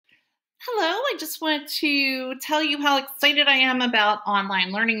Hello, I just wanted to tell you how excited I am about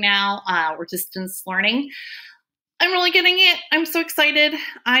online learning now, or distance learning. I'm really getting it. I'm so excited.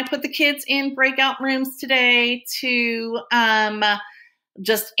 I put the kids in breakout rooms today to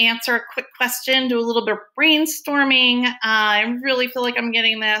just answer a quick question, do a little bit of brainstorming. I really feel like I'm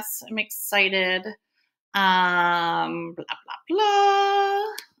getting this. I'm excited. Blah, blah, blah.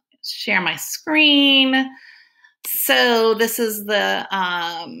 Share my screen. So this is a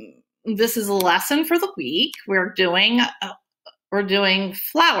lesson for the week. We're doing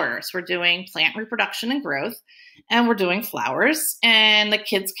flowers. We're doing plant reproduction and growth, and we're doing flowers. And the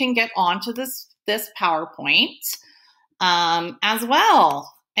kids can get onto this PowerPoint as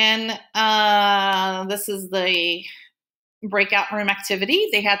well. And this is the breakout room activity.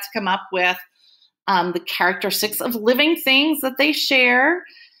 They had to come up with the characteristics of living things that they share.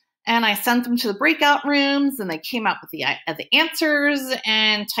 And I sent them to the breakout rooms, and they came up with the answers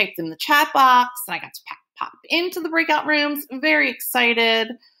and typed in the chat box. And I got to pop into the breakout rooms. I'm very excited.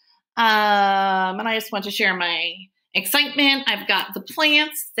 And I just want to share my excitement. I've got the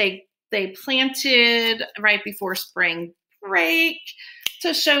plants. They planted right before spring break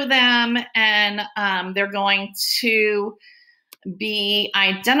to show them. And they're going to be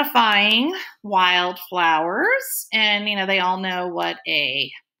identifying wildflowers. And, they all know what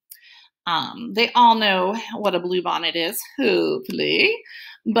a bluebonnet is, hopefully,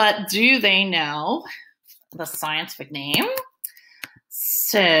 but do they know the scientific name?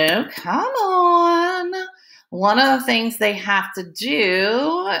 So come on. One of the things they have to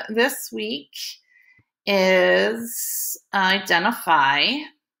do this week is identify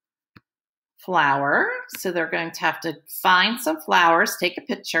flower. So they're going to have to find some flowers, take a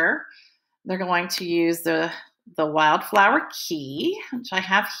picture. They're going to use the wildflower key, which I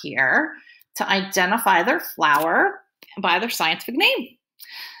have here, to identify their flower by their scientific name.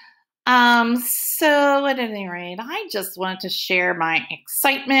 So at any rate, I just wanted to share my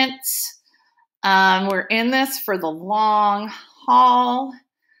excitement. We're in this for the long haul.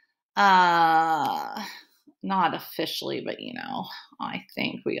 Not officially, but I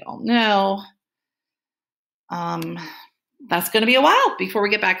think we all know. That's going to be a while before we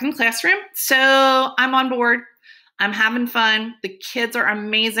get back in the classroom. So I'm on board. I'm having fun. The kids are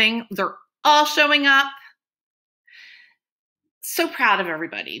amazing. They're all showing up. So proud of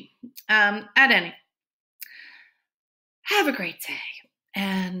everybody. At any, have a great day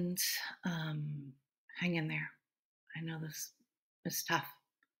and hang in there. I know this is tough,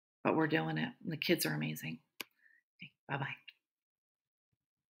 but we're doing it. The kids are amazing. Okay, bye-bye.